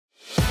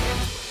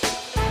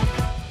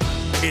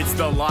It's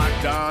the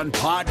Locked On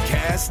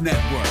Podcast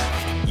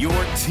Network, your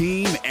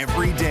team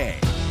every day.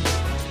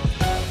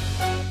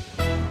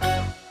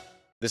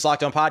 This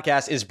Locked On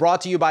Podcast is brought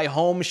to you by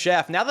Home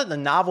Chef. Now that the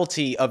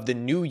novelty of the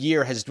new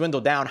year has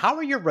dwindled down, how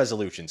are your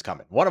resolutions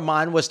coming? One of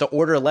mine was to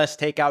order less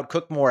takeout,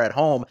 cook more at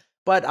home,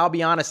 but I'll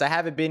be honest, I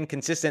haven't been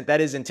consistent. That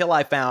is until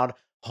I found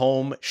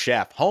Home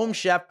Chef. Home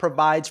Chef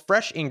provides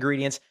fresh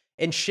ingredients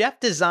and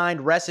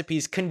chef-designed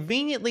recipes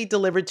conveniently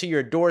delivered to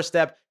your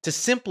doorstep to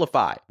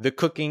simplify the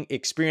cooking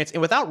experience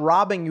and without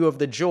robbing you of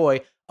the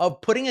joy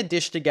of putting a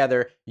dish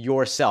together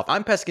yourself.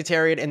 I'm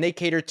pescatarian and they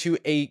cater to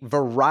a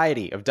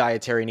variety of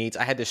dietary needs.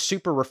 I had this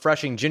super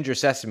refreshing ginger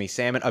sesame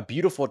salmon, a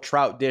beautiful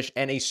trout dish,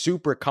 and a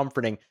super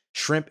comforting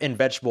shrimp and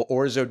vegetable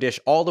orzo dish,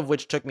 all of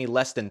which took me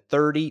less than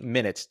 30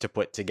 minutes to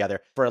put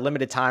together. For a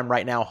limited time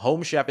right now,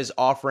 Home Chef is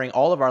offering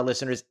all of our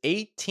listeners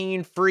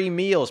 18 free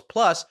meals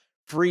plus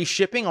free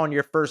shipping on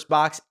your first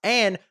box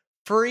and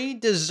free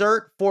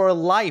dessert for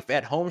life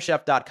at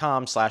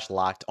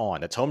homechef.com/lockedon.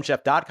 That's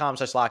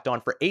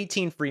homechef.com/lockedon for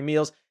 18 free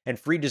meals and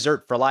free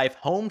dessert for life.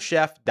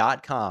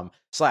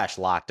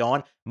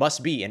 Homechef.com/lockedon.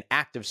 Must be an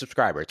active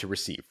subscriber to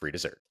receive free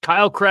dessert.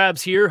 Kyle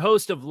Krabs here,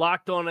 host of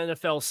Locked On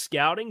NFL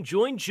Scouting.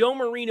 Join Joe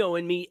Marino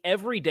and me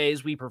every day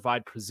as we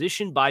provide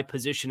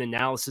position-by-position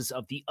analysis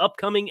of the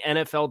upcoming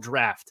NFL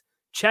Draft.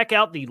 Check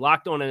out the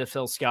Locked On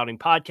NFL Scouting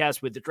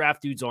podcast with the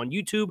Draft Dudes on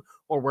YouTube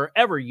or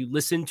wherever you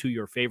listen to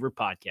your favorite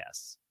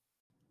podcasts.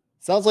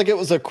 Sounds like it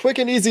was a quick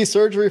and easy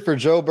surgery for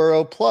Joe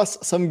Burrow, plus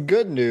some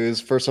good news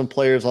for some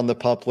players on the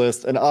PUP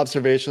list and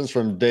observations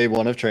from day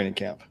one of training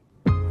camp.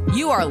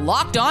 You are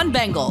Locked On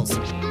Bengals,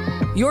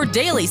 your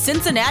daily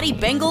Cincinnati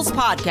Bengals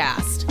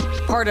podcast,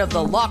 part of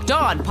the Locked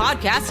On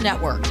Podcast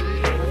Network,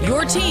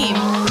 your team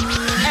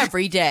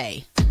every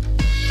day.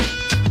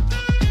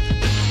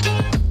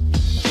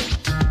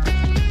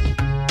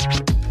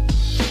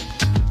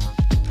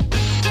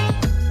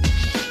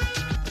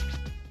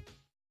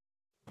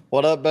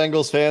 What up,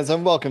 Bengals fans,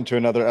 and welcome to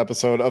another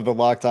episode of the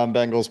Locked On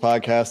Bengals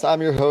podcast.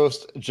 I'm your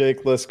host,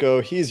 Jake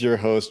Lisco. He's your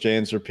host,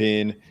 James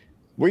Rapine.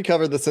 We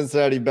cover the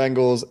Cincinnati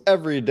Bengals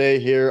every day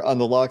here on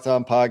the Locked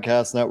On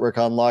Podcast Network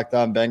on Locked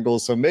On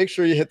Bengals. So make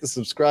sure you hit the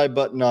subscribe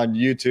button on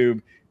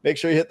YouTube. Make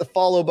sure you hit the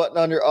follow button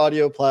on your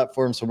audio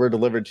platform so we're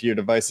delivered to your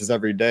devices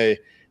every day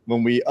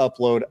when we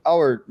upload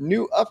our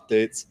new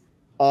updates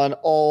on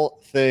all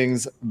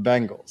things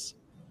Bengals.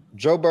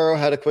 Joe Burrow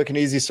had a quick and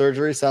easy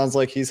surgery. Sounds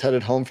like he's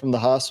headed home from the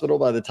hospital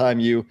by the time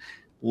you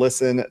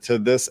listen to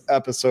this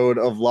episode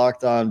of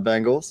Locked On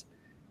Bengals.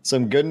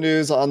 Some good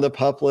news on the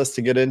PUP list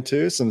to get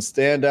into. Some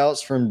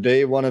standouts from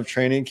day one of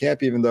training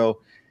camp, even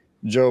though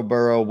Joe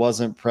Burrow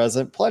wasn't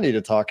present. Plenty to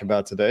talk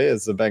about today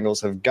as the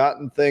Bengals have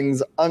gotten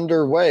things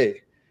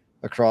underway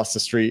across the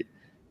street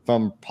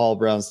from Paul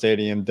Brown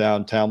Stadium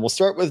downtown. We'll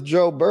start with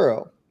Joe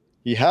Burrow.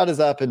 He had his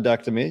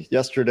appendectomy.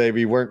 Yesterday,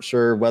 we weren't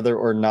sure whether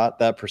or not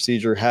that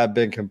procedure had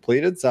been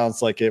completed.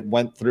 Sounds like it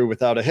went through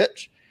without a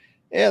hitch.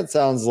 And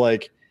sounds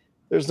like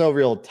there's no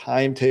real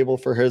timetable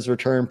for his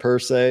return per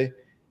se.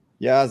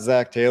 Yeah,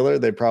 Zach Taylor,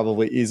 they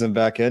probably ease him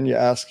back in. You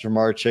ask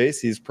Jamar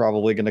Chase, he's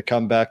probably going to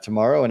come back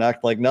tomorrow and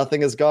act like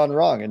nothing has gone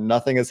wrong and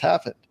nothing has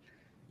happened.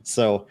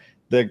 So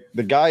the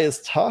guy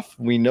is tough.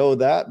 We know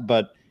that,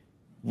 but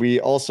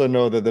we also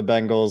know that the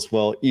Bengals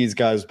will ease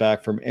guys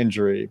back from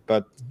injury.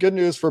 But good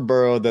news for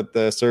Burrow that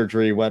the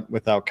surgery went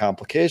without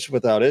complication,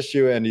 without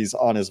issue, and he's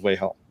on his way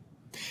home.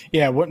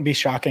 Yeah, it wouldn't be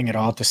shocking at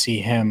all to see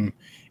him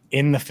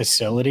in the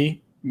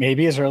facility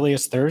maybe as early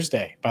as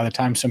Thursday by the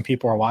time some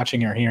people are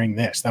watching or hearing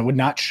this. That would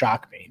not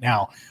shock me.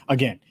 Now,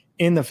 again,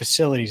 in the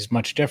facility is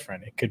much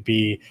different. It could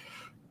be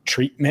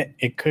treatment.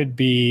 It could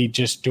be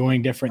just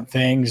doing different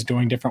things,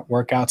 doing different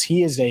workouts.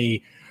 He is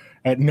a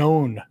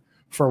known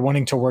for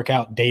wanting to work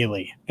out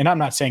daily. And I'm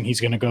not saying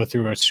he's going to go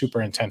through a super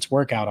intense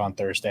workout on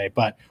Thursday,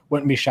 but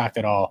wouldn't be shocked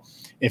at all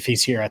if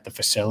he's here at the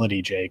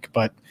facility, Jake.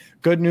 But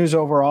good news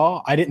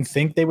overall. I didn't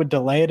think they would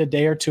delay it a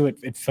day or two.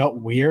 It felt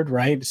weird,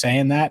 right,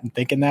 saying that and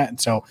thinking that.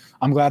 And so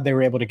I'm glad they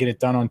were able to get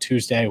it done on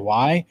Tuesday.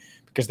 Why?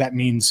 Because that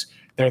means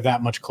they're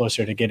that much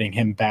closer to getting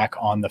him back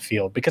on the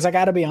field. Because I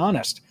got to be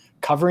honest,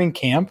 covering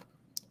camp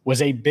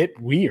was a bit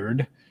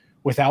weird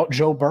without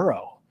Joe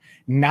Burrow.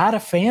 Not a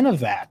fan of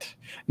that.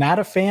 Not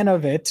a fan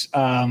of it.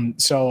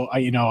 So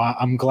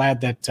I'm glad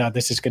that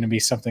this is going to be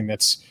something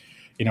that's,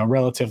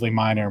 relatively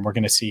minor, and we're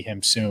going to see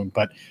him soon.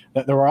 But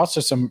there were also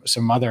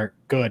some other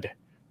good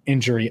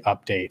injury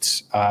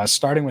updates,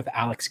 starting with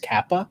Alex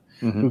Cappa,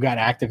 who got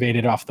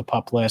activated off the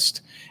PUP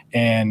list.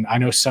 And I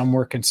know some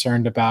were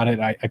concerned about it.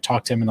 I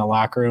talked to him in the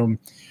locker room.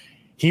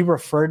 He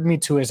referred me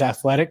to his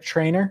athletic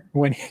trainer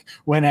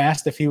when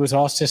asked if he was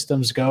all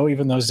systems go,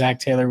 even though Zach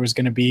Taylor was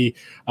going to be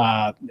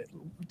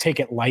take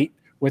it light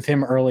with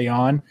him early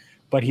on.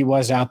 But he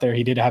was out there.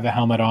 He did have a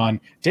helmet on.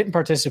 Didn't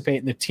participate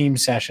in the team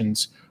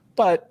sessions,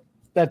 but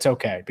that's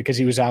okay because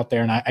he was out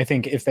there. And I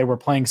think if they were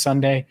playing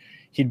Sunday,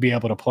 he'd be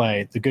able to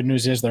play. The good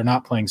news is they're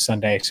not playing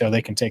Sunday, so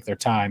they can take their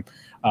time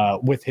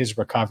with his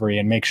recovery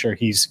and make sure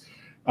he's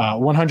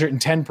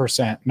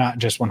 110%, not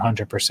just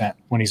 100%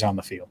 when he's on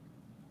the field.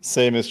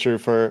 Same is true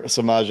for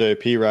Samaje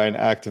Perine,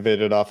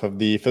 activated off of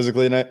the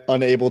physically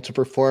unable to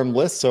perform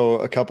list. So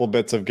a couple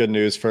bits of good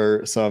news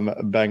for some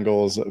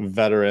Bengals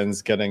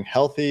veterans getting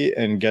healthy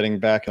and getting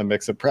back in the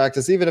mix of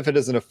practice, even if it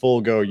isn't a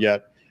full go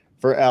yet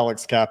for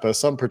Alex Cappa.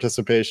 Some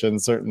participation,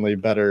 certainly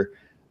better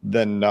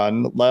than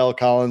none. Lyle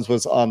Collins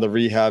was on the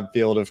rehab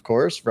field, of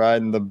course,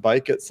 riding the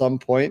bike at some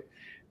point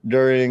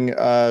during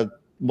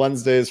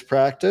Wednesday's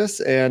practice.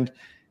 And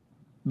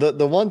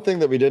the one thing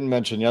that we didn't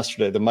mention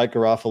yesterday, the Mike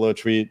Garafolo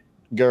tweet,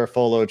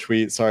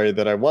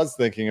 that I was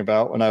thinking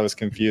about when I was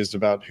confused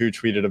about who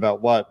tweeted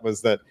about what,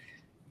 was that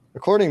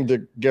according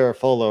to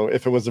Garafolo,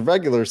 if it was a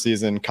regular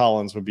season,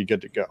 Collins would be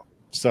good to go.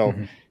 So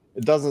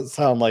It doesn't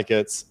sound like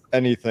it's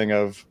anything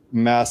of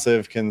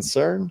massive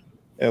concern,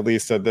 at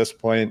least at this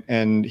point.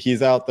 And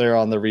he's out there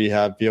on the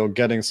rehab field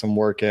getting some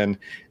work in.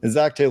 And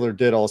Zach Taylor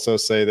did also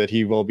say that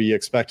he will be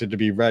expected to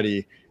be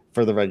ready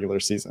for the regular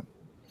season.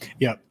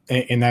 Yep.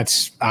 And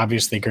that's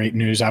obviously great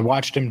news. I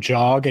watched him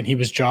jog, and he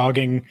was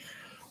jogging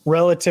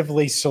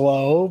relatively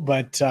slow,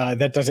 but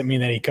that doesn't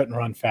mean that he couldn't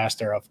run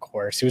faster, of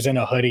course. He was in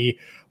a hoodie,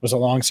 was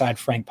alongside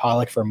Frank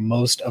Pollock for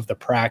most of the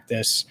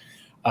practice,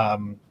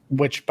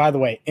 which, by the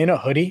way, in a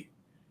hoodie,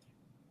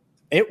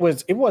 it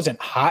wasn't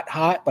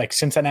hot, like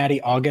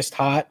Cincinnati August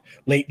hot,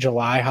 late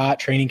July hot,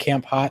 training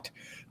camp hot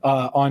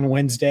on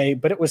Wednesday,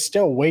 but it was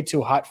still way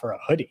too hot for a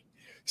hoodie.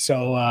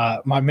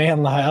 So my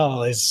man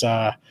Lyle is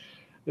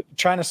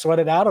trying to sweat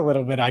it out a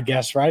little bit, I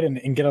guess, right,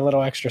 and get a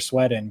little extra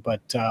sweat in.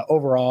 But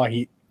overall,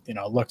 he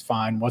looked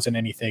fine, wasn't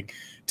anything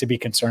to be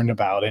concerned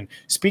about. And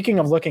speaking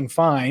of looking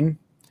fine,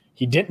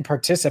 he didn't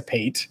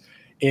participate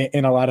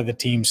in a lot of the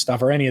team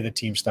stuff, or any of the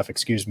team stuff,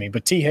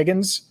 but T.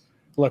 Higgins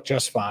looked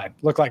just fine.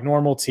 Looked like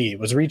normal T.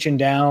 Was reaching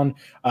down,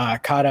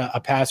 caught a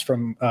pass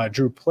from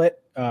Drew Plitt,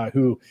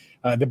 who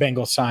the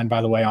Bengals signed,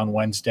 by the way, on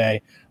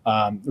Wednesday,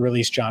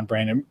 released John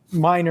Brandon.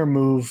 Minor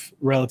move,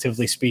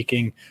 relatively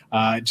speaking,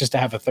 just to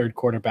have a third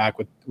quarterback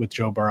with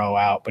Joe Burrow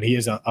out. But he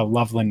is a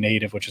Loveland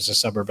native, which is a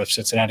suburb of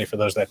Cincinnati, for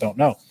those that don't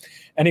know.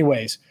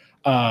 Anyways,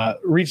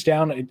 reached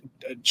down, a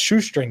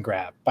shoestring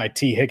grab by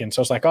T. Higgins.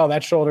 So it's like, oh,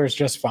 that shoulder is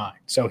just fine.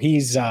 So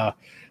he's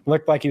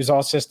looked like he was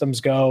all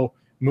systems go,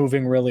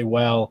 moving really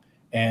well.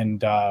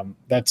 And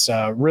that's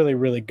really,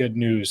 really good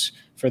news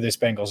for this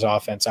Bengals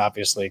offense,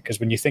 obviously, because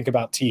when you think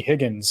about T.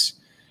 Higgins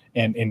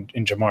and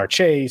Jamar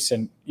Chase,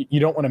 and you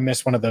don't want to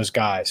miss one of those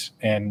guys.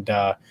 And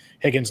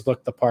Higgins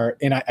looked the part.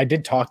 And I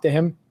did talk to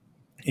him,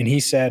 and he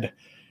said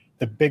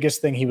the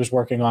biggest thing he was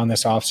working on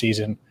this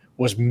offseason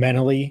was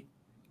mentally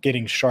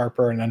getting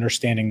sharper and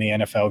understanding the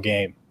NFL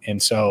game.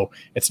 And so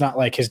it's not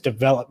like his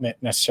development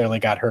necessarily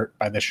got hurt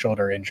by this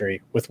shoulder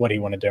injury with what he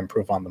wanted to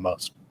improve on the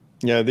most.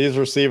 Yeah, these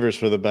receivers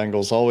for the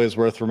Bengals, always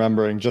worth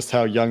remembering just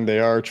how young they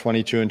are,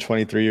 22 and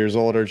 23 years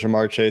old, are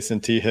Jamar Chase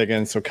and T.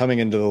 Higgins. So coming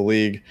into the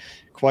league,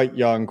 quite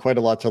young, quite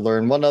a lot to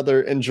learn. One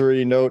other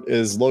injury note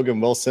is Logan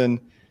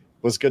Wilson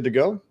was good to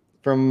go,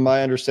 from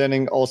my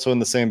understanding, also in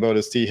the same boat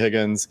as T.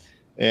 Higgins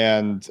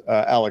and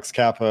Alex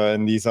Cappa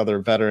and these other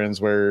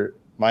veterans, where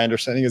my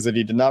understanding is that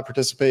he did not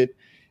participate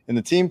in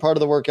the team part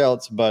of the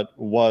workouts, but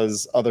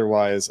was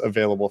otherwise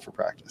available for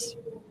practice.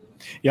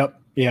 Yep.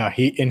 Yeah,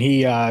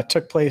 he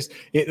took place.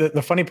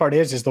 The funny part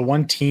is the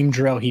one team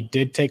drill he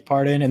did take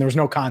part in, and there was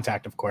no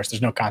contact, of course.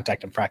 There's no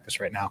contact in practice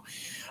right now,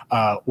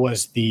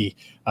 was the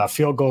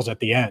field goals at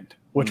the end,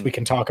 which we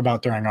can talk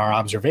about during our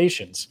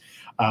observations.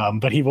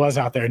 But he was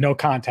out there, no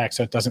contact,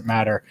 so it doesn't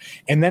matter.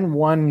 And then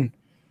one,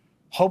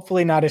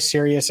 hopefully not as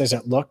serious as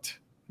it looked,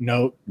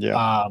 note.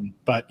 Yeah.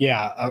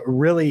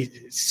 Really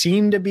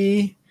seemed to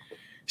be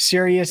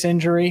serious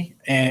injury.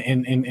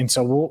 And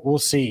so we'll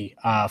see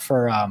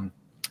for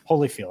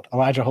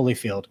Elijah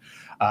Holyfield.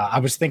 I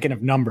was thinking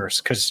of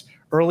numbers because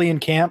early in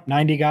camp,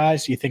 90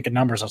 guys, you think of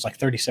numbers. I was like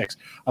 36.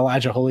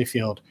 Elijah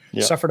Holyfield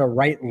suffered a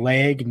right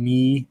leg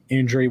knee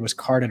injury, was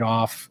carted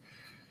off.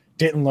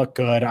 Didn't look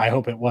good. I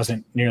hope it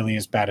wasn't nearly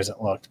as bad as it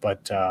looked.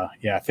 But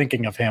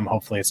thinking of him,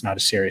 hopefully it's not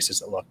as serious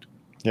as it looked.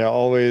 Yeah,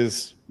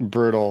 always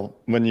brutal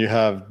when you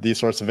have these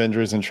sorts of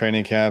injuries in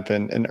training camp,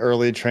 and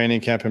early training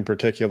camp in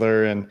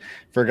particular. And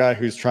for a guy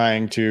who's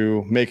trying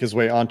to make his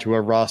way onto a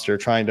roster,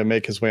 trying to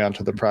make his way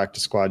onto the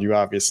practice squad, you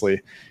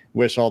obviously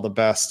wish all the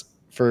best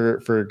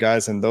for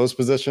guys in those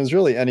positions,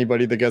 really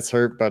anybody that gets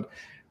hurt. But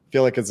I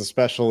feel like it's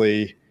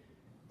especially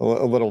a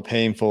little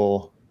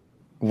painful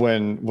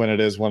when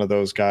it is one of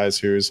those guys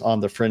who's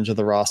on the fringe of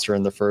the roster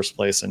in the first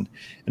place and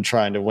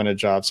trying to win a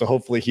job. So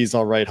hopefully he's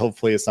all right.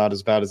 Hopefully it's not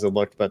as bad as it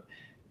looked, but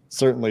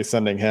certainly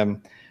sending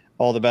him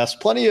all the best.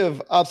 Plenty of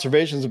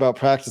observations about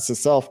practice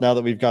itself now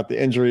that we've got the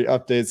injury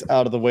updates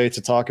out of the way to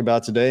talk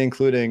about today,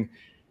 including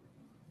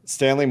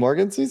Stanley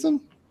Morgan season.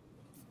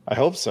 I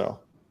hope so.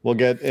 We'll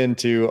get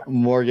into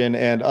Morgan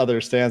and other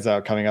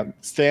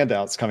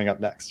standouts coming up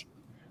next.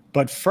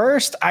 But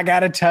first, I got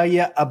to tell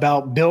you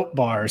about Built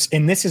Bars.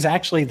 And this is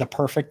actually the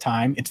perfect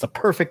time. It's the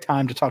perfect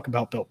time to talk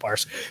about Built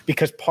Bars,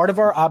 because part of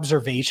our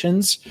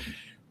observations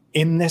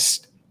in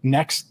this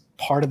next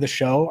part of the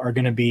show are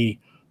going to be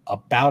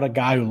about a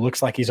guy who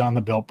looks like he's on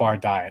the Built Bar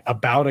diet,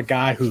 about a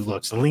guy who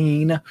looks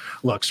lean,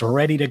 looks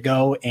ready to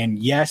go. And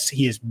yes,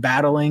 he is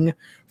battling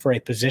for a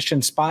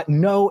position spot.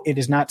 No, it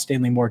is not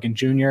Stanley Morgan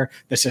Jr.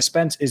 The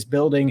suspense is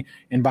building.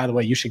 And by the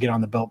way, you should get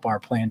on the Built Bar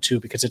plan too,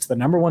 because it's the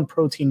 #1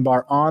 protein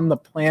bar on the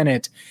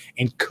planet.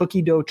 And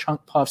cookie dough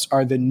chunk puffs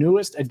are the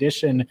newest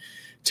addition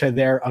to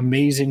their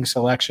amazing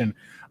selection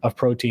of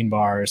protein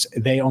bars.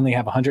 They only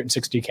have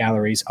 160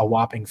 calories, a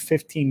whopping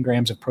 15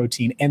 grams of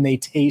protein, and they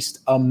taste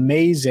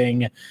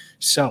amazing.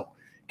 So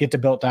get to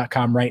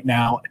built.com right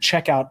now.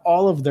 Check out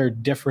all of their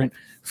different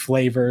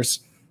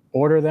flavors.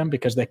 Order them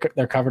because they're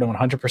covered in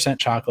 100%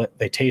 chocolate.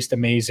 They taste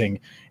amazing.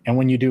 And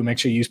when you do, make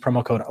sure you use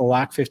promo code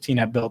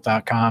LOCK15 at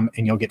built.com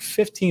and you'll get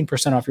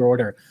 15% off your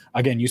order.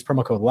 Again, use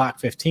promo code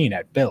LOCK15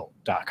 at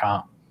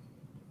built.com.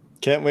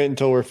 Can't wait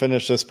until we're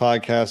finished this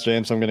podcast,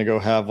 James. I'm going to go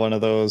have one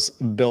of those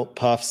Built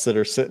Puffs that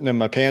are sitting in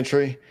my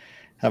pantry.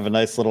 Have a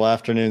nice little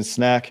afternoon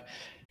snack.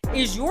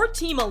 Is your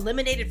team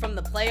eliminated from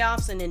the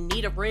playoffs and in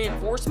need of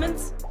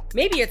reinforcements?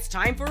 Maybe it's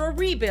time for a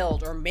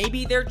rebuild, or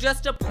maybe they're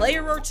just a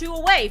player or two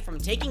away from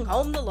taking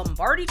home the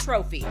Lombardi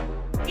Trophy.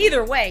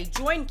 Either way,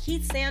 join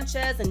Keith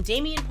Sanchez and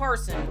Damian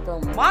Parson for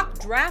Mock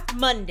Draft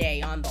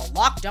Monday on the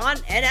Locked On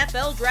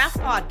NFL Draft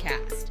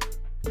Podcast.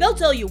 They'll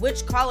tell you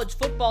which college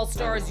football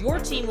stars your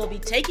team will be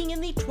taking in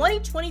the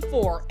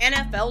 2024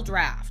 NFL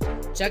Draft.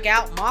 Check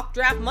out Mock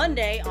Draft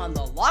Monday on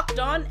the Locked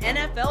On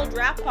NFL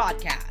Draft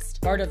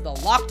Podcast, part of the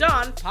Locked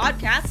On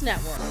Podcast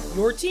Network,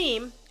 your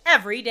team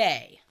every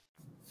day.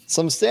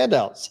 Some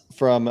standouts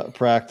from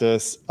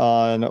practice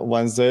on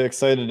Wednesday.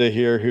 Excited to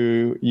hear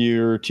who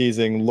you're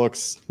teasing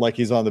looks like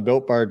he's on the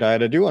Built Bar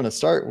diet. I do want to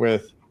start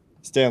with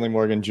Stanley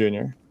Morgan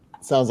Jr.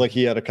 Sounds like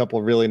he had a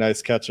couple really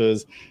nice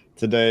catches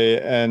today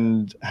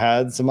and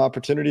had some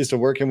opportunities to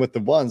work in with the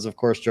ones. Of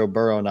course, Joe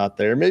Burrow not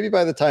there. Maybe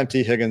by the time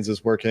T. Higgins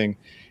is working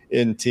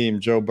in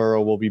team, Joe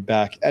Burrow will be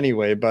back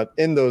anyway. But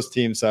in those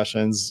team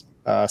sessions,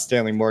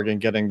 Stanley Morgan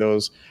getting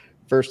those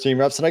first team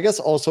reps. And I guess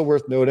also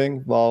worth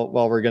noting while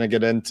we're going to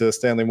get into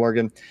Stanley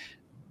Morgan,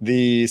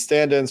 the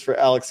stand-ins for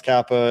Alex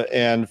Cappa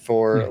and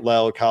for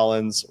La'el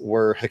Collins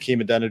were Hakeem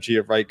Adeniji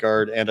at right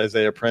guard and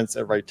Isaiah Prince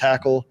at right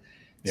tackle.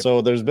 Yep.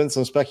 So there's been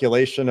some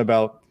speculation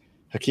about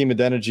Hakeem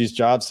Adeniji's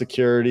job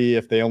security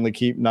if they only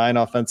keep 9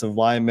 offensive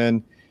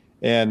linemen,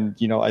 and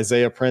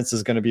Isaiah Prince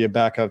is going to be a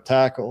backup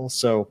tackle.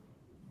 So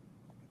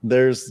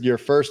there's your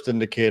first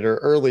indicator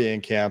early in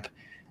camp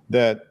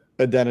that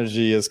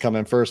Adeniji is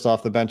coming first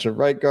off the bench at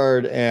right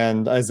guard,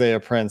 and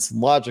Isaiah Prince,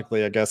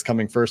 logically, I guess,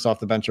 coming first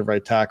off the bench at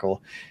right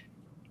tackle.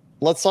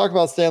 Let's talk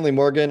about Stanley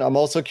Morgan. I'm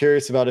also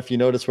curious about if you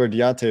noticed where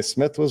Deontay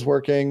Smith was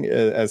working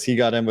as he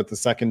got in with the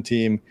second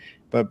team,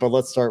 but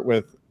let's start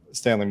with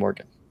Stanley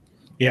Morgan.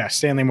 Yeah,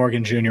 Stanley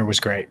Morgan Jr. was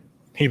great.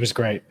 He was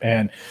great.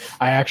 And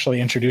I actually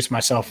introduced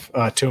myself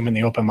to him in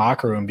the open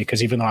locker room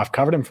because even though I've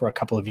covered him for a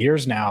couple of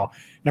years now,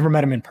 never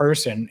met him in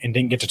person and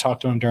didn't get to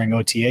talk to him during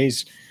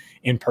OTAs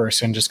in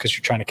person just because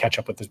you're trying to catch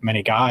up with as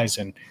many guys.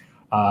 And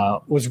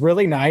was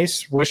really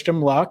nice, wished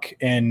him luck.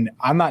 And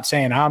I'm not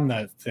saying I'm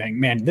the thing.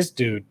 Man, this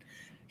dude,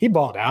 he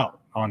balled out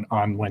on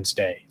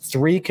Wednesday.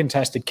 3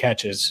 contested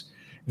catches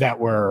that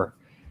were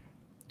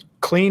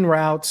clean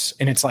routes,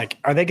 and it's like,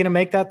 are they going to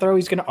make that throw?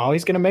 He's going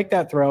to make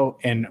that throw,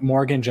 and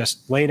Morgan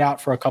just laid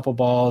out for a couple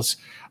balls,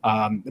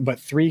 but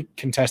 3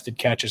 contested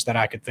catches that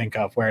I could think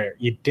of where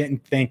you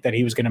didn't think that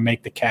he was going to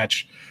make the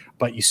catch,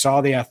 but you saw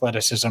the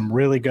athleticism,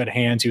 really good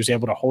hands. He was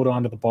able to hold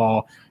on to the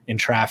ball in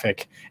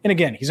traffic, and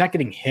again, he's not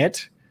getting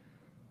hit,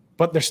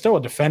 but there's still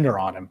a defender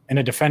on him and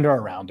a defender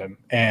around him,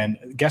 and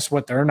guess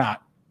what? They're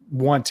not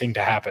wanting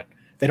to happen.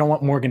 They don't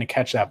want Morgan to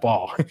catch that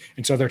ball.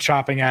 And so they're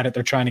chopping at it.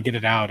 They're trying to get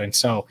it out. And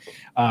so,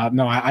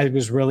 I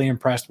was really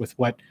impressed with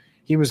what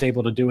he was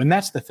able to do. And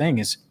that's the thing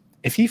is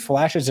if he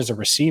flashes as a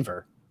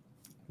receiver,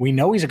 we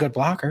know he's a good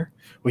blocker.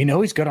 We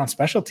know he's good on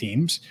special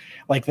teams.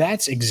 Like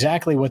that's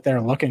exactly what they're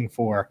looking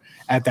for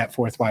at that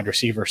 4th wide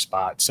receiver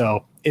spot.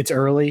 So it's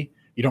early.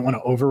 You don't want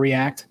to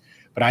overreact.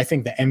 But I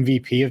think the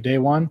MVP of day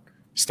one,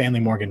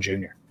 Stanley Morgan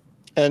Jr.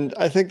 And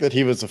I think that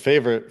he was a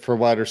favorite for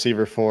wide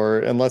receiver 4,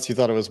 unless you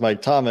thought it was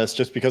Mike Thomas,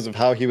 just because of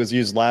how he was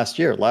used last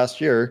year.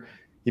 Last year,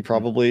 he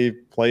probably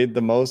played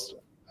the most.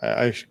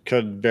 I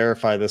could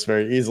verify this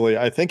very easily.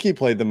 I think he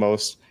played the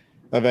most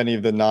of any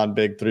of the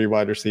non-big 3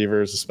 wide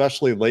receivers,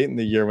 especially late in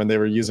the year when they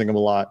were using him a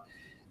lot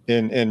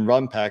in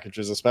run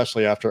packages,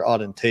 especially after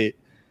Auden Tate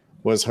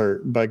was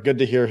hurt. But good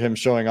to hear him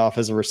showing off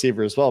as a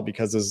receiver as well,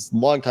 because as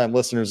longtime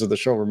listeners of the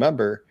show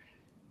remember,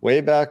 way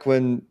back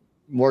when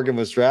Morgan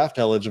was draft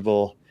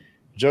eligible,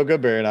 Joe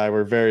Goodberry and I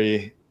were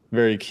very,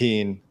 very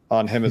keen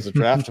on him as a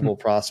draftable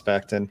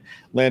prospect, and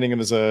landing him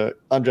as a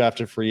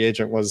undrafted free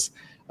agent was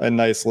a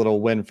nice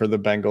little win for the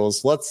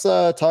Bengals. Let's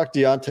talk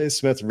Deontay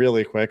Smith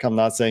really quick. I'm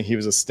not saying he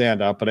was a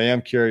standout, but I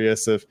am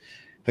curious if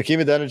Hakeem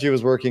Adeniji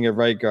was working at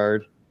right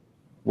guard.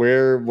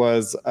 Where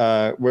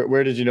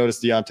did you notice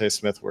Deontay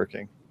Smith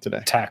working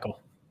today? Tackle.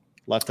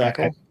 Left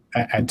tackle?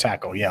 At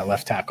tackle, yeah,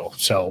 left tackle.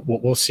 So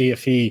we'll see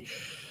if he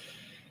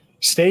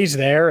stays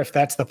there, if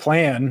that's the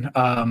plan.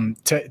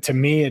 To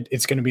me,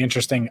 it's going to be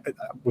interesting.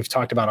 We've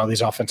talked about all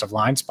these offensive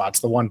line spots.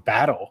 The one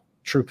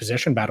true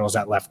position battle is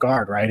at left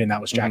guard, right? And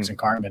that was Jackson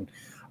Carman.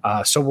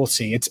 So we'll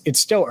see. It's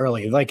still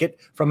early. Like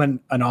from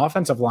an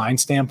offensive line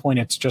standpoint,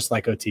 it's just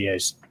like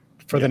OTAs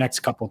for the next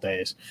couple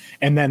days.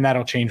 And then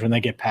that'll change when they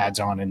get pads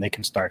on and they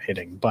can start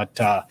hitting. But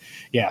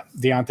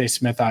Deontay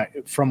Smith,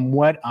 from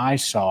what I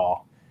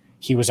saw,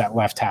 he was at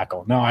left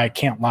tackle. No, I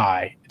can't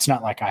lie. It's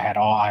not like I had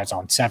all eyes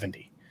on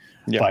 70.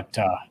 Yeah.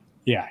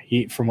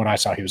 But from what I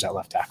saw, he was at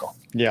left tackle.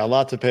 Yeah, a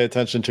lot to pay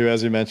attention to,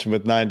 as you mentioned,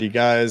 with 90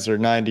 guys or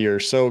 90 or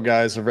so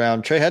guys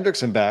around. Trey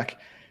Hendrickson back.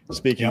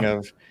 Speaking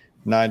of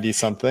 90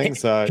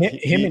 somethings,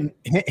 him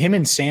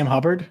and Sam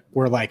Hubbard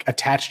were like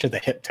attached to the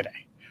hip today.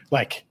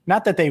 Like,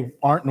 not that they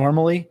aren't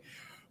normally,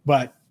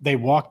 but they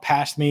walked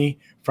past me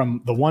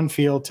from the one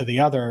field to the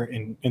other,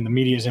 and the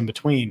media's in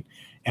between.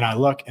 And I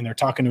look, and they're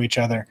talking to each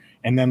other.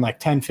 And then like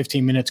 10,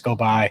 15 minutes go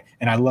by,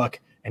 and I look,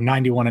 and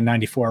 91 and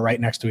 94 are right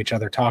next to each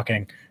other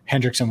talking.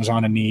 Hendrickson was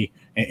on a knee,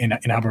 and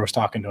Hubbard was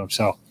talking to him.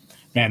 So,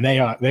 man,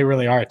 they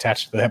really are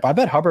attached to the hip. I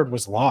bet Hubbard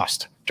was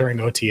lost during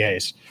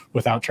OTAs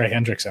without Trey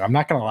Hendrickson. I'm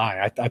not going to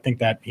lie. I think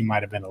that he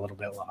might have been a little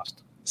bit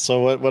lost.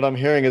 So what I'm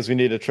hearing is we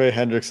need a Trey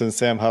Hendrickson,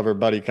 Sam Hubbard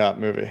buddy cop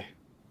movie.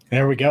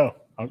 There we go.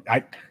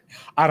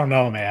 I don't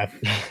know, man.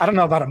 I don't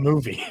know about a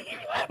movie.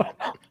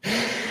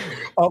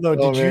 Although,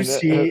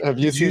 have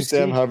you seen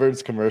Sam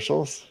Hubbard's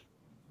commercials?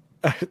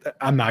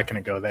 I'm not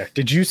going to go there.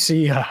 Did you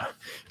see?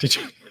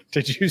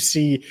 Did you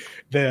see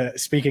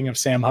speaking of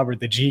Sam Hubbard,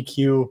 the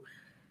GQ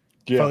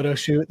photo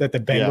shoot that the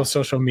Bengals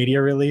social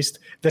media released?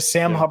 The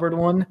Sam Hubbard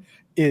one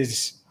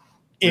is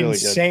really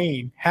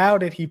insane. Good. How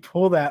did he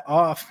pull that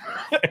off?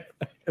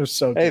 It was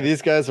so good. Hey,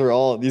 these guys are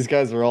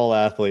all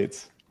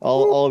athletes.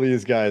 All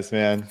these guys,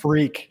 man.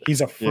 Freak.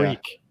 He's a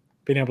freak.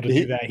 Being able to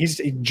do that.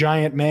 He's a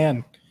giant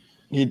man.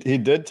 He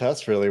did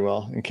test really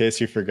well. In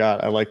case you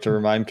forgot, I like to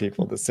remind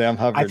people that Sam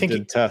Hubbard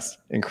did test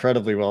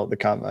incredibly well at the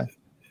combine.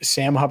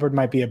 Sam Hubbard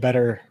might be a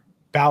better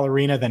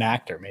ballerina than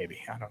actor,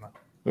 maybe. I don't know.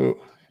 Ooh.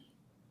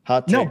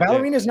 Hot take. No,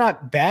 ballerina's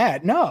not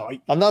bad. No.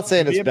 I'm not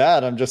saying it's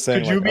bad. I'm just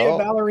saying. Could you be a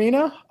ballerina?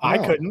 No. I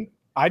couldn't.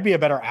 I'd be a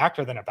better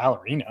actor than a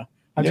ballerina.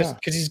 Just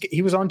because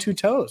he was on two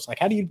toes. Like,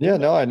 how do you do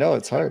that? No, I know.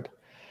 It's hard.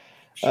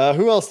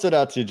 Who else stood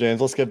out to you, James?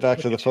 Let's get back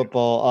to the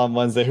football on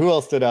Wednesday. Who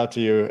else stood out to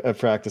you at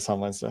practice on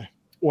Wednesday?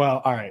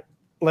 Well, all right.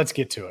 Let's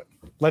get to it.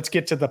 Let's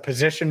get to the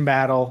position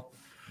battle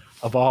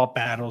of all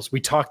battles.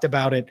 We talked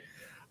about it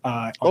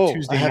on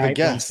Tuesday night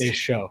Wednesday's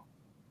show.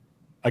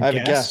 I have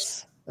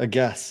a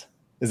guess.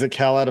 Is it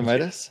Cal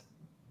Adamitis?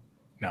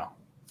 No.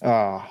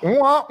 Oh.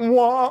 Wah,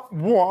 wah,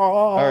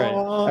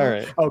 wah. All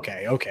right.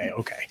 Okay.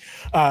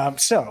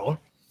 So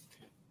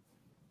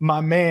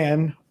my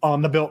man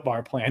on the Built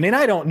Bar plan, and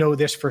I don't know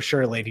this for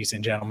sure, ladies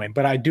and gentlemen,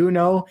 but I do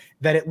know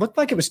that it looked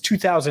like it was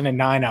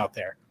 2009 out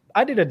there.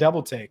 I did a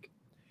double take.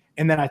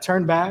 And then I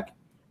turned back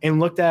and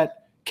looked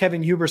at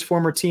Kevin Huber's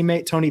former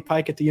teammate, Tony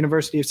Pike, at the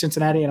University of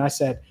Cincinnati. And I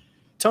said,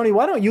 Tony,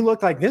 why don't you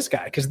look like this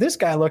guy? Because this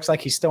guy looks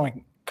like he's still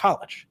in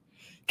college.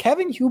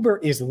 Kevin Huber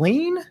is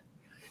lean.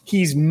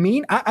 He's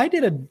mean. I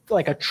did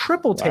a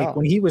triple take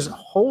when he was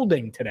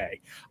holding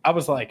today. I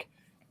was like,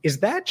 is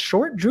that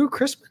short Drew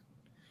Crispin?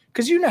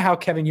 Because you know how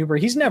Kevin Huber,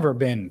 he's never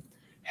been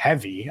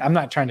heavy. I'm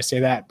not trying to say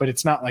that, but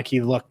it's not like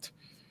he looked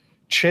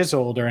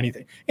chiseled or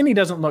anything. And he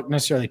doesn't look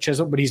necessarily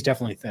chiseled, but he's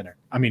definitely thinner.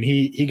 I mean,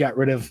 he got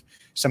rid of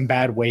some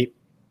bad weight.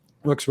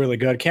 Looks really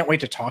good. Can't wait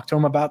to talk to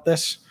him about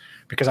this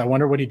because I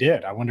wonder what he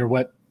did. I wonder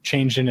what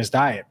changed in his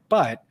diet.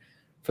 But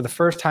for the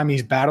first time,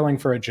 he's battling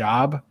for a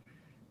job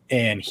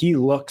and he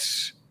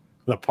looks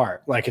the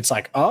part. Like, it's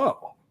like,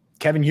 oh,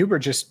 Kevin Huber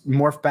just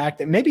morphed back.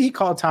 That maybe he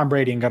called Tom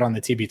Brady and got on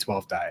the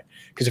TB12 diet.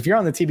 Because if you're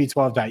on the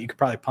TB12 diet, you could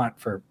probably punt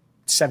for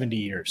 70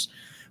 years.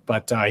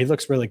 But he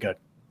looks really good.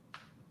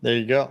 There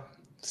you go.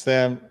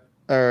 Kevin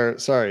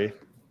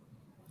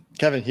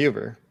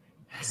Huber.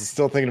 I'm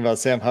still thinking about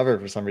Sam Hubbard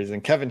for some reason.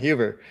 Kevin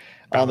Huber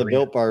on the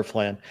Built Bar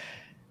plan.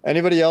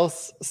 Anybody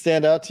else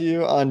stand out to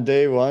you on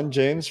day one,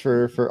 James,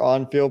 for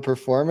on-field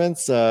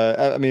performance?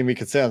 I mean, we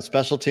could say on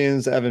special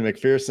teams, Evan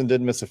McPherson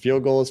did miss a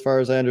field goal as far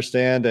as I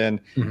understand.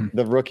 And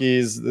the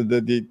rookies,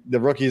 the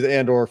rookies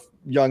and or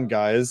young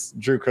guys,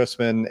 Drew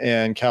Crispin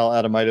and Cal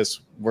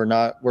Adamitis, were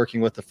not working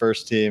with the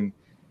first team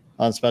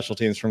on special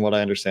teams from what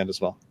I understand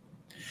as well.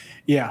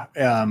 Yeah,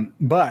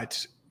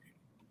 but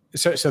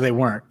so they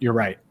weren't. You're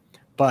right,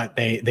 but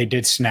they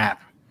did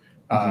snap.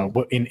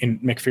 In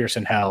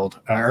McPherson held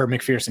or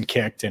McPherson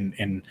kicked,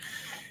 and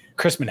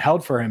Crispin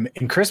held for him,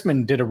 and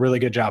Crispin did a really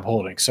good job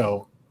holding.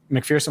 So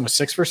McPherson was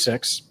 6 for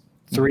 6,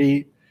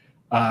 3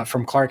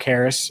 from Clark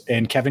Harris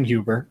and Kevin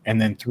Huber, and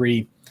then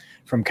 3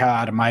 from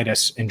Cal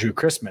Adamitis and Drew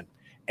Crispin.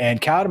 And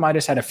Cal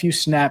Adamitis had a few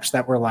snaps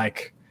that were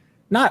like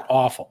not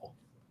awful,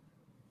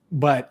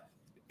 but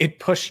it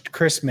pushed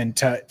Crispin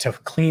to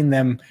clean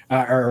them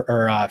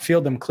or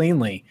field them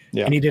cleanly,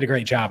 and he did a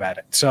great job at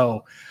it.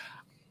 So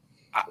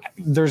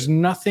there's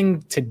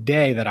nothing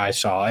today that I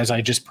saw, as I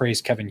just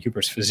praised Kevin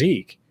Huber's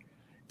physique,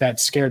 that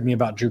scared me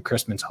about Drew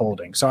Chrisman's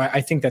holding. So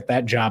I think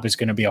that job is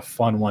going to be a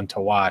fun one to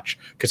watch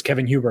because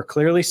Kevin Huber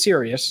clearly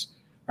serious.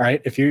 All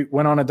right. If you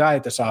went on a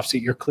diet this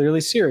offseason, you're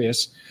clearly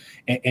serious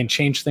and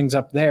change things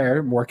up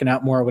there, working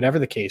out more, whatever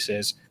the case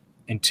is.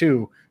 And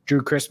 2,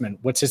 Drew Chrisman,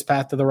 what's his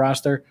path to the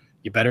roster?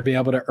 You better be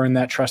able to earn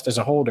that trust as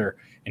a holder.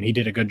 And he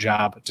did a good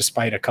job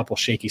despite a couple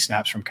shaky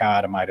snaps from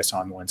Kyle Adamitis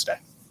on Wednesday.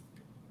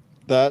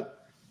 That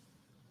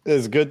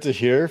is good to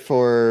hear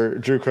for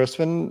Drew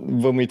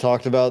Chrisman. When we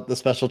talked about the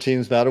special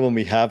teams battle, when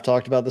we have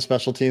talked about the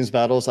special teams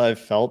battles, I've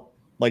felt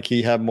like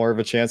he had more of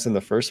a chance in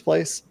the first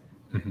place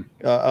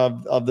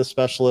of the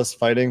specialists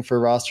fighting for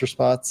roster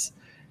spots.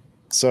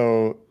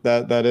 So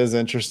that is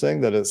interesting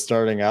that it's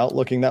starting out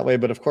looking that way.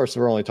 But of course,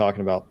 we're only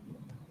talking about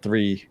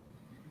three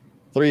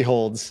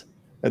holds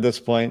at this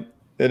point.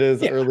 It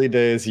is early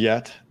days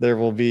yet. There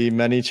will be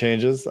many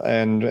changes,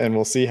 and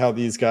we'll see how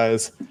these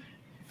guys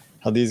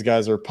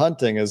are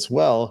punting as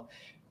well.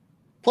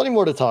 Plenty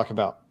more to talk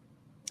about,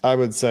 I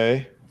would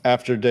say,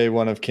 after day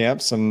one of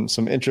camp. Some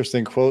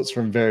interesting quotes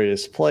from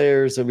various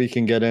players that we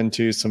can get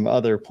into, some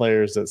other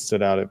players that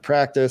stood out at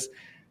practice.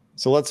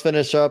 So let's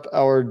finish up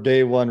our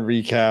day one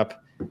recap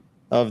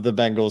of the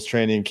Bengals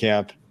training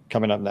camp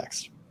coming up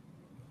next.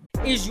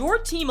 Is your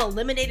team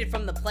eliminated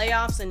from the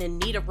playoffs and in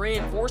need of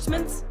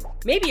reinforcements?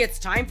 Maybe it's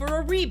time for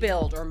a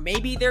rebuild, or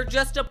maybe they're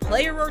just a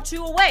player or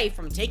two away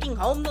from taking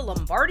home the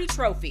Lombardi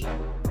Trophy.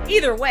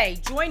 Either way,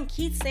 join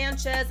Keith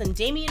Sanchez and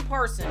Damian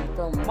Parson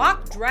for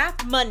Mock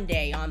Draft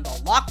Monday on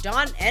the Locked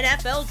On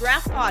NFL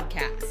Draft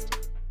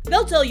Podcast.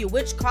 They'll tell you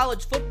which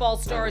college football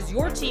stars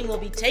your team will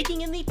be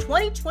taking in the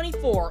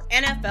 2024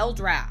 NFL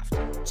Draft.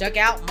 Check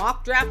out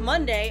Mock Draft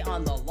Monday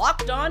on the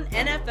Locked On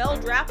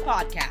NFL Draft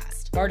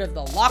Podcast, part of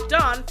the Locked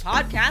On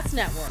Podcast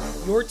Network.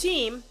 Your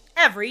team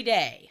every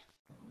day.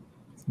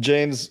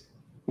 James,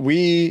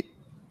 we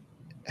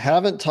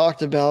haven't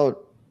talked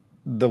about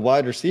the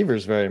wide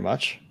receivers very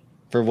much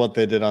for what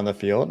they did on the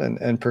field,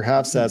 and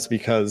perhaps that's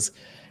because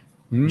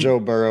Joe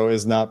Burrow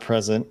is not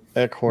present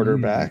at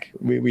quarterback.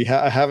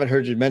 I haven't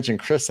heard you mention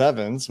Chris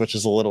Evans, which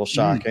is a little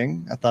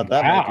shocking. I thought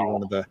that might be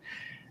one of the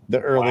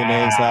early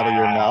names out of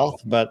your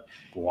mouth. But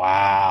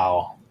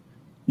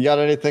you got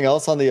anything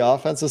else on the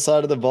offensive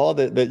side of the ball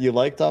that you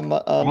liked on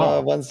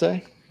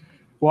Wednesday?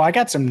 Well, I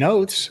got some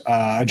notes.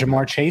 A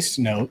Jamar Chase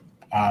note.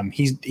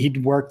 He'd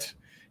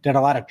did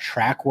a lot of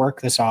track work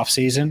this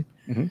offseason.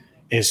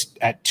 Is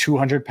at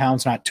 200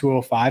 pounds, not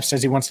 205.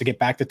 Says he wants to get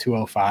back to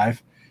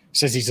 205.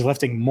 Says he's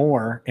lifting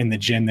more in the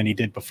gym than he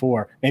did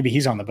before. Maybe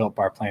he's on the Built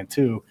Bar plan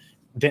too.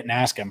 Didn't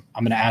ask him.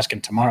 I'm going to ask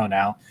him tomorrow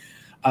now.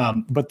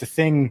 But the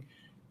thing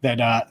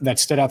that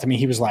stood out to me,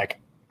 he was like,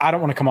 I don't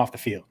want to come off the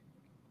field.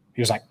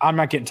 He was like, I'm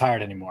not getting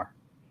tired anymore.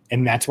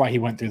 And that's why he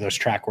went through those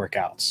track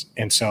workouts.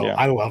 And so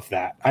I love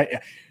that.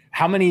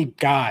 How many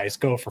guys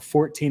go for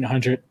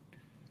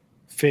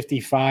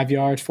 1,455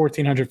 yards,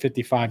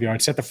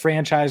 set the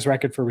franchise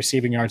record for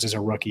receiving yards as a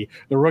rookie,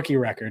 the rookie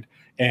record,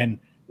 and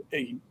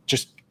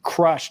just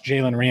crushed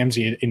Jalen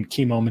Ramsey in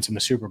key moments in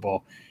the Super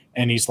Bowl.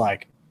 And he's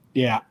like,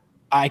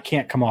 I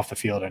can't come off the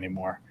field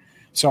anymore.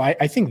 So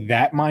I think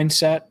that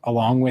mindset,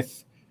 along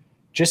with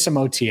just some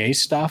OTA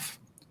stuff,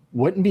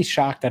 wouldn't be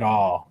shocked at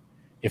all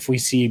if we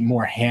see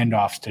more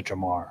handoffs to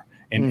Jamar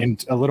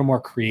and a little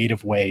more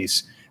creative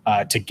ways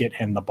to get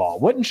him the ball.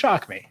 Wouldn't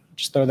shock me.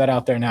 Just throw that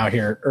out there now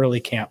here, early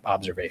camp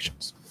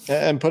observations.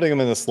 And putting him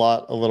in the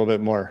slot a little bit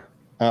more.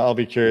 I'll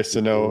be curious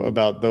to know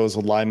about those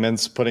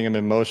alignments, putting him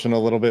in motion a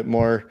little bit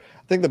more.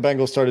 I think the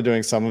Bengals started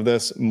doing some of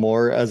this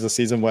more as the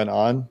season went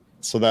on.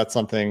 So that's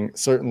something,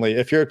 certainly,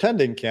 if you're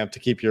attending camp, to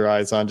keep your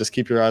eyes on. Just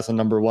keep your eyes on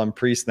number one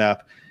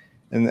pre-snap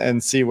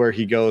and see where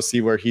he goes,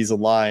 see where he's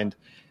aligned.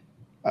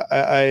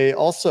 I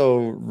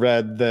also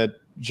read that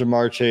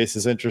Jamar Chase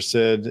is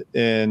interested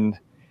in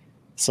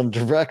some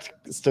direct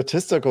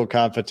statistical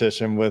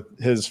competition with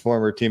his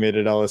former teammate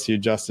at LSU,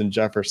 Justin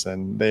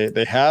Jefferson.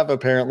 They have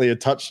apparently a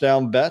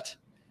touchdown bet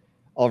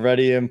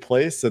already in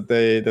place that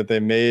they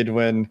made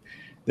when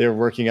they were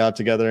working out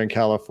together in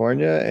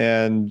California.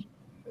 And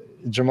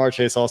Jamar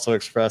Chase also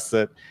expressed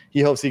that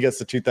he hopes he gets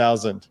to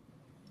 2,000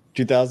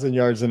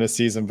 yards in a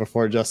season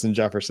before Justin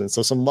Jefferson.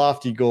 So some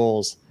lofty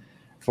goals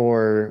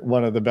for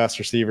one of the best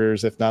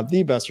receivers, if not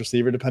the best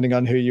receiver, depending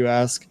on who you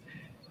ask,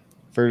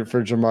 for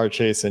Jamar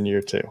Chase in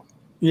year 2.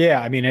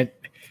 Yeah, I mean,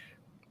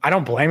 I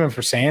don't blame him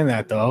for saying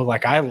that, though.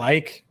 Like, I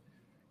like,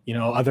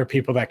 other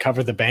people that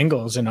cover the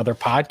Bengals and other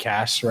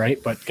podcasts, right?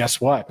 But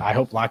guess what? I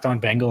hope Locked On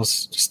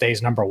Bengals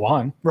stays number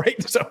one,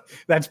 right? So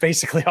that's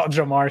basically all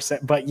Jamar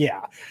said. But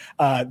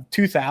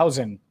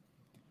 2,000,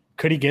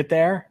 could he get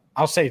there?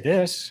 I'll say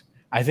this.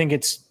 I think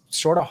it's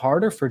sort of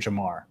harder for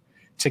Jamar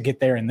to get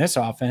there in this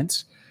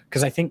offense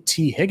because I think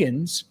T.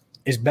 Higgins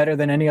is better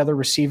than any other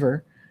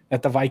receiver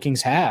that the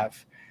Vikings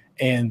have.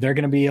 And they're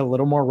going to be a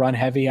little more run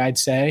heavy, I'd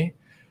say.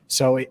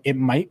 So it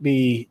might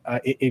be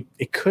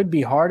it could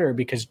be harder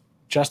because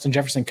Justin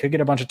Jefferson could get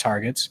a bunch of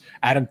targets.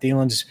 Adam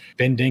Thielen's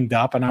been dinged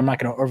up, and I'm not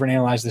going to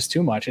overanalyze this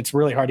too much. It's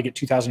really hard to get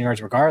 2,000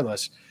 yards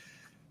regardless.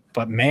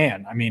 But,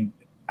 man, I mean,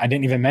 I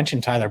didn't even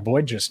mention Tyler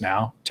Boyd just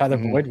now. Tyler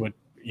Boyd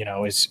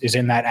is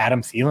in that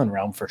Adam Thielen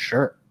realm for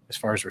sure as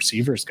far as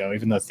receivers go,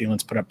 even though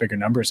Thielen's put up bigger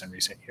numbers in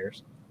recent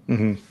years.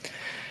 Mm-hmm.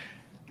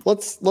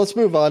 Let's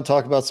move on,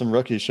 talk about some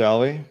rookies,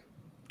 shall we?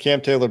 Cam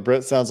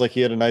Taylor-Britt sounds like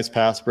he had a nice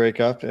pass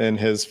breakup in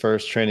his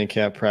first training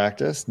camp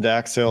practice.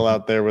 Dax Hill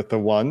out there with the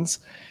ones.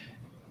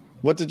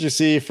 What did you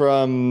see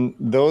from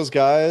those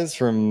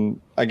guys?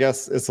 I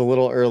guess it's a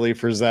little early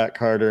for Zach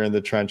Carter in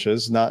the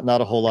trenches. Not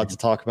a whole lot to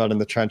talk about in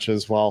the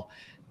trenches while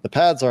the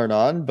pads aren't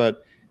on,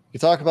 but you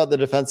talk about the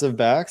defensive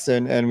backs,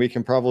 and we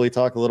can probably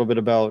talk a little bit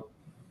about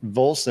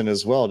Volson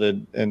as well,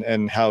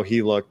 and how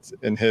he looked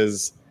in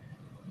his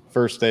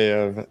first day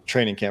of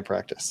training camp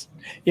practice.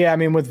 Yeah, I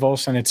mean, with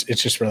Volson, it's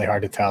just really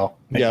hard to tell.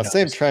 Yeah,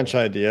 same trench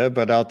idea,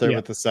 but out there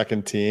with the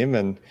second team.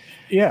 And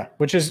yeah,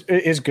 which is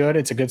good.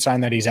 It's a good sign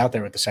that he's out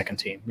there with the second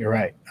team. You're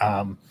right.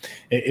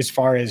 As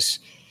far as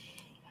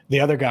the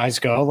other guys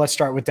go, let's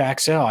start with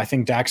Dax Hill. I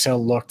think Dax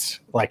Hill looked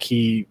like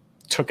he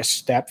took a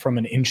step from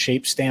an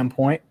in-shape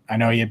standpoint. I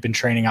know he had been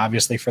training,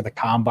 obviously, for the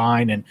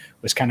Combine and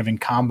was kind of in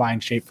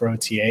Combine shape for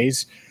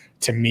OTAs.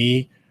 To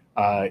me,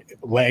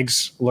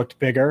 legs looked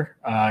bigger.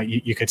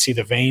 You could see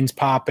the veins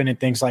popping and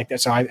things like that.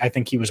 So I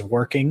think he was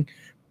working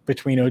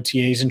between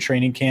OTAs and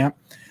training camp.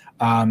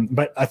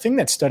 But a thing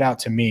that stood out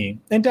to me,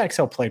 and Dax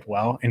Hill played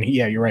well, and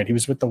you're right. He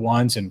was with the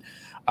ones and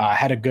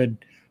had a good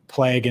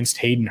play against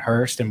Hayden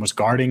Hurst and was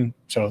guarding.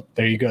 So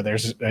there you go.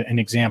 There's an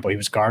example. He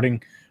was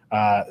guarding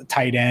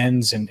tight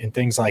ends and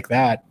things like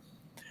that.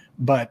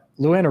 But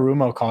Lou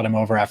Anarumo called him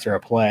over after a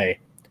play,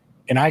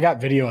 and I got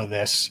video of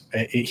this.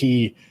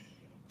 He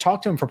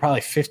talked to him for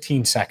probably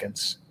 15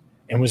 seconds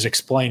and was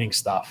explaining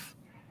stuff.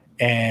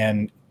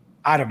 And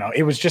I don't know,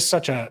 it was just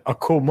such a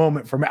cool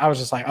moment for me. I was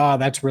just like, oh,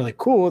 that's really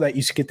cool that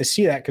you get to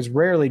see that, because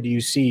rarely do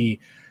you see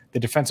the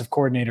defensive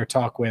coordinator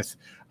talk with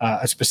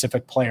a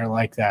specific player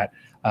like that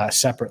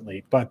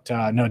separately. But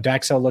no,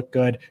 Dax Hill looked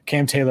good.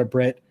 Cam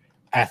Taylor-Britt,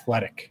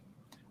 athletic.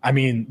 I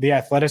mean, the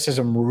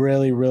athleticism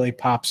really, really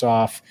pops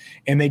off.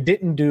 And they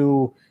didn't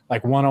do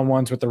like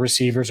one-on-ones with the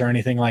receivers or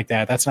anything like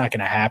that. That's not going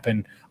to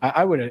happen.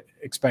 I would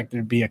expect it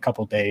to be a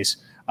couple days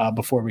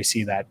before we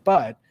see that.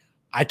 But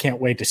I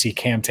can't wait to see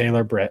Cam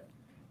Taylor-Britt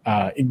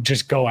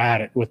just go at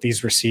it with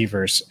these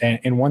receivers.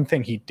 And one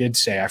thing he did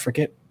say, I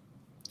forget,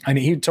 I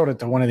mean, he told it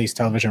to one of these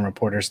television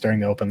reporters during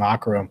the open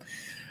locker room.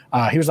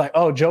 He was like,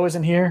 oh, Joe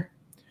isn't here?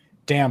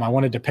 Damn, I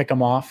wanted to pick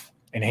him off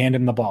and hand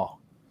him the ball.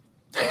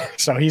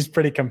 So he's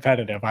pretty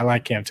competitive. I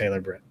like Cam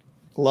Taylor-Britt.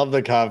 Love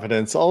the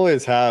confidence.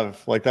 Always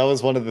have. Like, that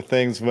was one of the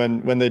things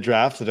when they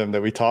drafted him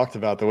that we talked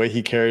about, the way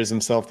he carries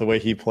himself, the way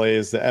he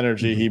plays, the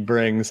energy he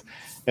brings,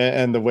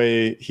 and the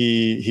way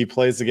he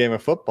plays the game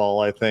of football.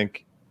 I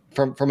think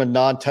from a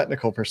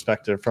non-technical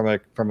perspective,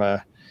 from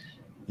a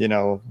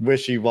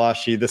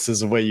wishy-washy, this is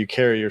the way you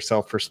carry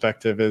yourself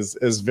perspective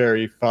is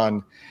very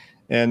fun.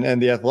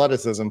 And the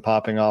athleticism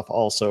popping off,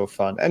 also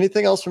fun.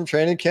 Anything else from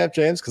training camp,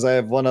 James? Because I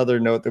have one other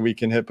note that we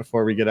can hit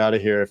before we get out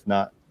of here, if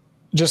not.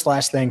 Just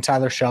last thing,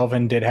 Tyler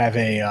Shelvin did have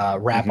a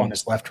wrap on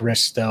his left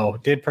wrist still,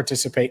 did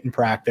participate in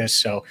practice,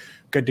 so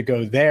good to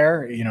go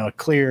there.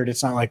 Cleared.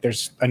 It's not like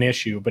there's an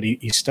issue, but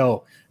he's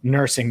still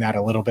nursing that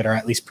a little bit, or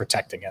at least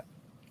protecting it.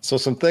 So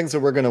some things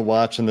that we're going to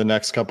watch in the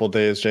next couple of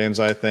days, James,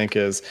 I think,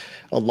 is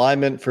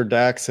alignment for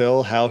Dax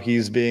Hill, how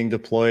he's being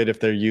deployed, if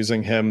they're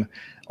using him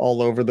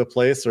all over the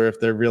place, or if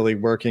they're really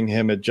working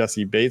him at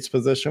Jesse Bates'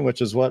 position,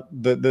 which is what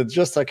the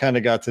gist I kind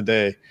of got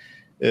today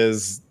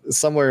is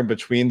somewhere in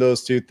between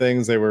those two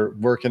things. They were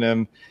working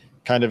him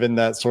kind of in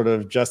that sort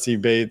of Jesse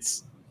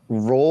Bates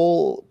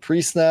role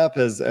pre-snap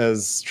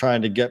as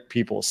trying to get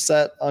people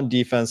set on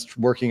defense,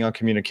 working on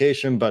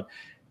communication. But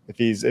if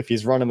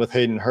he's running with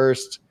Hayden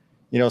Hurst,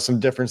 some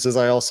differences.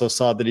 I also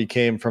saw that he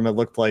came from, it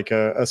looked like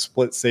a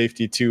split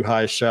safety, 2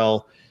 high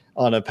shell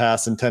on a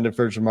pass intended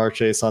for Jamar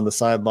Chase on the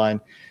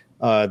sideline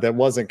that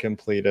wasn't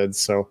completed.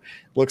 So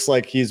looks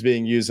like he's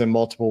being used in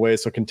multiple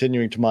ways. So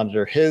continuing to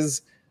monitor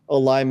his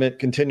alignment,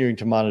 continuing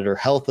to monitor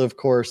health, of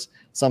course,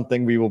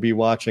 something we will be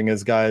watching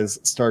as guys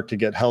start to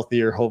get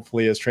healthier,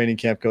 hopefully as training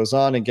camp goes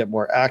on and get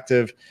more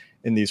active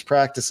in these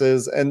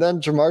practices. And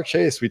then Jamar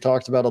Chase, we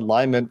talked about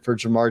alignment for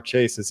Jamar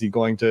Chase. Is he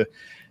going to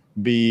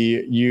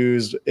be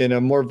used in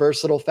a more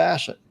versatile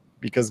fashion?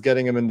 Because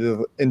getting him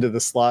into the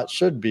slot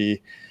should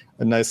be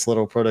a nice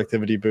little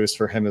productivity boost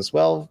for him as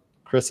well.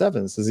 Chris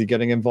Evans, is he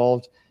getting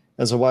involved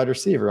as a wide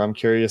receiver? I'm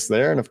curious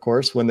there. And of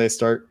course, when they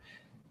start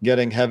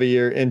getting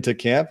heavier into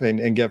camp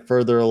and get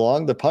further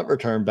along, the punt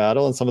return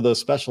battle and some of those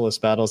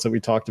specialist battles that we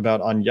talked about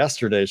on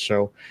yesterday's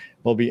show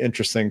will be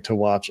interesting to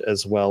watch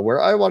as well.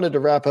 Where I wanted to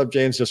wrap up,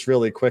 James, just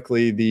really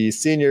quickly, the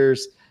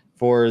seniors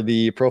for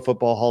the Pro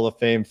Football Hall of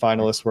Fame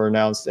finalists were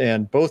announced,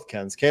 and both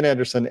Kens, Ken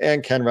Anderson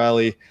and Ken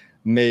Riley,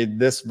 made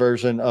this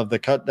version of the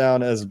cut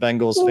down as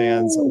Bengals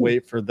fans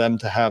wait for them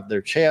to have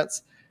their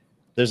chance.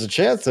 There's a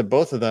chance that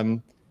both of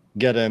them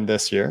get in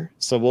this year,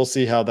 so we'll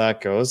see how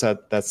that goes.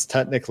 That's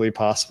technically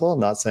possible. I'm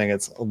not saying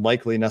it's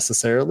likely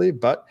necessarily,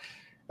 but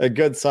a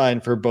good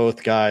sign for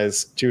both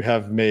guys to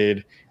have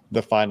made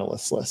the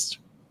finalist list.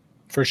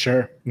 For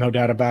sure. No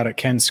doubt about it.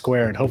 Ken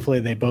squared. Hopefully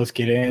they both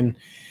get in.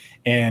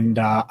 And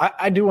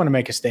I do want to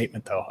make a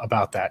statement, though,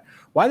 about that.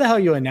 Why the hell are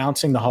you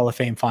announcing the Hall of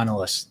Fame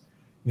finalists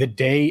the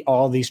day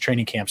all these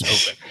training camps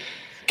open?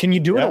 Can you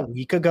do it a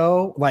week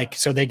ago? Like,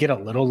 so they get a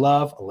little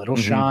love, a little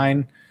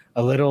shine,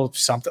 a little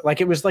something.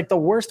 Like, it was like the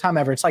worst time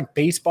ever. It's like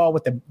baseball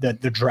with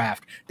the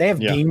draft. They have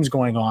games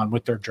going on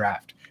with their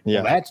draft.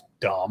 Yeah. Well, that's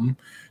dumb.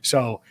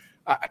 So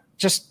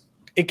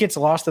it gets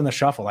lost in the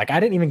shuffle. Like, I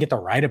didn't even get to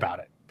write about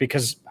it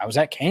because I was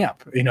at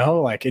camp,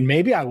 like, and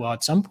maybe I will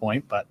at some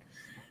point, but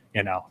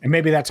and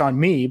maybe that's on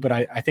me, but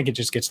I think it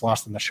just gets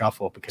lost in the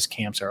shuffle because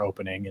camps are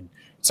opening, and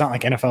it's not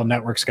like NFL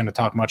Network's going to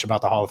talk much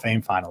about the Hall of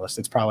Fame finalists.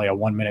 It's probably a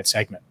 1-minute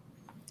segment.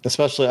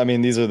 Especially, I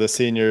mean, these are the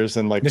seniors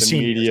and like the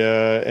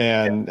media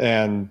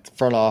and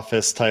front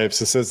office types.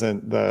 This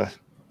isn't the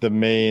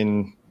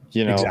main,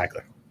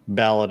 exactly,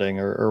 balloting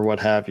or what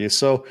have you.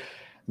 So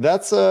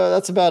that's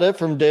about it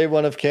from day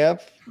one of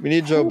camp. We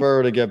need Joe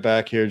Burrow to get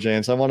back here,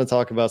 James. I want to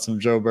talk about some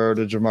Joe Burrow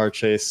to Jamar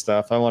Chase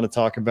stuff. I want to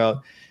talk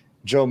about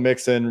Joe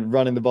Mixon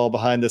running the ball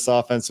behind this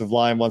offensive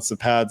line once the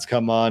pads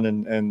come on,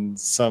 and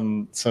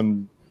some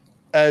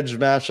edge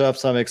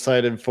matchups I'm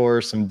excited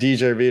for, some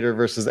DJ Reader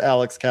versus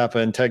Alex Cappa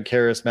and Ted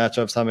Karras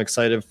matchups I'm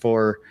excited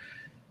for,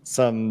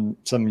 some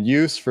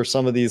use for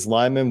some of these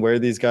linemen, where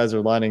these guys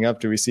are lining up.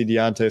 Do we see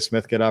Deontay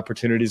Smith get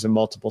opportunities in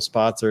multiple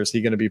spots, or is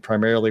he going to be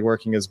primarily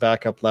working as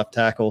backup left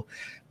tackle?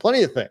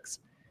 Plenty of things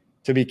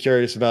to be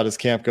curious about as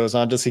camp goes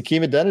on. Does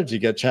Hakeem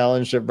Adeniji get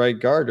challenged at right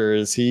guard, or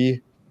is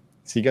he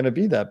going to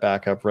be that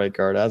backup right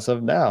guard? As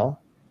of now,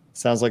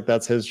 sounds like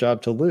that's his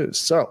job to lose.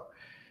 So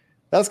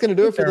that's going to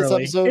do it for this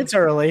episode. It's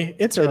early.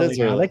 It's early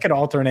now. They could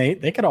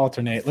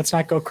alternate. Let's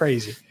not go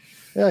crazy.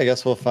 Yeah, I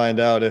guess we'll find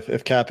out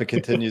if Cappa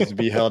continues to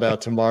be held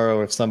out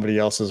tomorrow, if somebody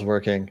else is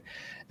working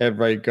at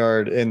right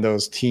guard in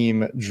those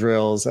team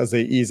drills as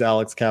they ease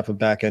Alex Cappa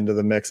back into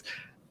the mix.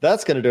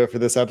 That's going to do it for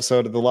this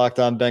episode of the Locked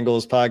On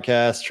Bengals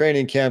podcast.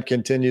 Training camp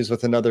continues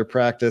with another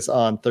practice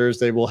on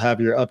Thursday. We'll have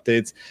your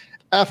updates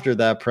after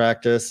that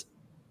practice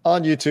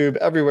on YouTube,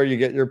 everywhere you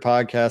get your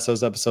podcasts.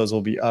 Those episodes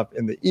will be up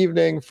in the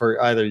evening for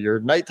either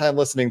your nighttime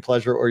listening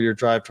pleasure or your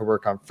drive to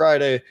work on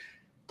Friday.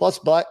 Plus,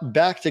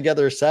 Back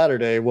Together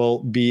Saturday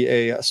will be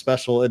a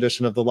special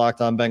edition of the Locked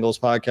On Bengals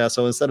podcast.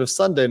 So instead of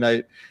Sunday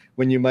night,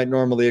 when you might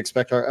normally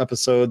expect our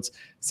episodes,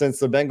 since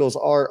the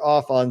Bengals are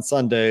off on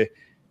Sunday,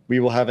 we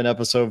will have an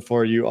episode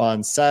for you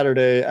on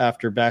Saturday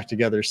after Back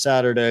Together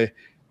Saturday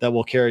that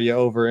will carry you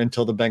over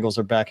until the Bengals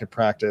are back at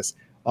practice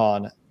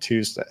on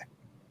Tuesday.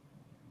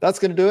 That's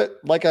going to do it.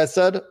 Like I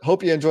said,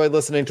 hope you enjoyed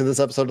listening to this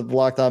episode of the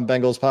Locked On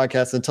Bengals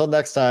podcast. Until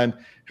next time,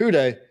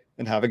 hoo-day,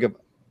 and have a good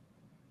one.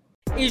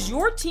 Is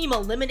your team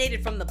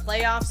eliminated from the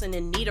playoffs and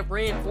in need of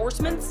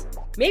reinforcements?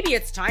 Maybe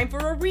it's time for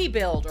a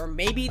rebuild, or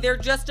maybe they're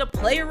just a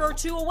player or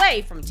two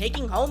away from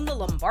taking home the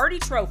Lombardi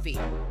Trophy.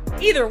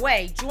 Either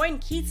way, join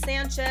Keith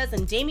Sanchez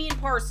and Damian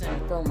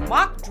Parson for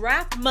Mock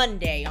Draft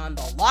Monday on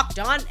the Locked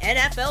On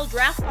NFL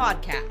Draft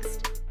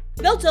Podcast.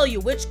 They'll tell you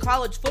which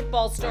college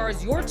football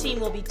stars your team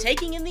will be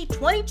taking in the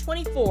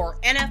 2024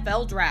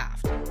 NFL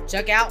Draft.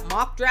 Check out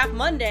Mock Draft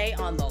Monday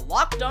on the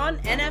Locked On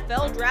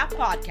NFL Draft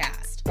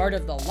Podcast, part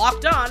of the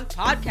Locked On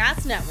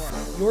Podcast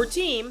Network, your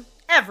team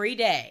every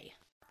day.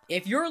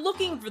 If you're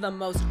looking for the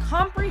most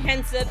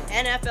comprehensive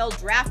NFL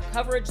draft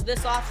coverage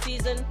this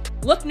offseason,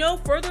 look no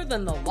further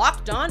than the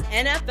Locked On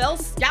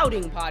NFL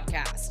Scouting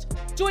Podcast.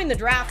 Join the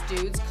draft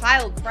dudes,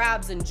 Kyle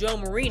Krabs and Joe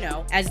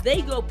Marino, as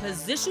they go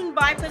position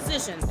by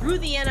position through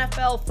the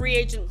NFL free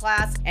agent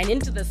class and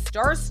into the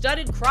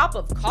star-studded crop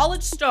of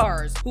college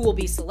stars who will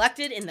be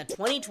selected in the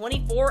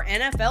 2024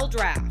 NFL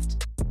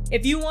Draft.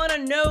 If you want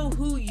to know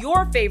who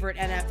your favorite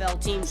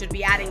NFL team should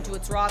be adding to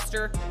its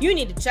roster, you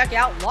need to check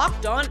out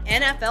Locked On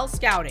NFL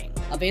Scouting,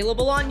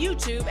 available on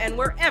YouTube and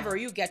wherever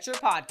you get your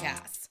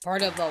podcasts.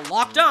 Part of the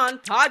Locked On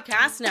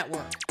Podcast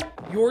Network,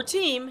 your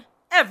team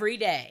every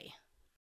day.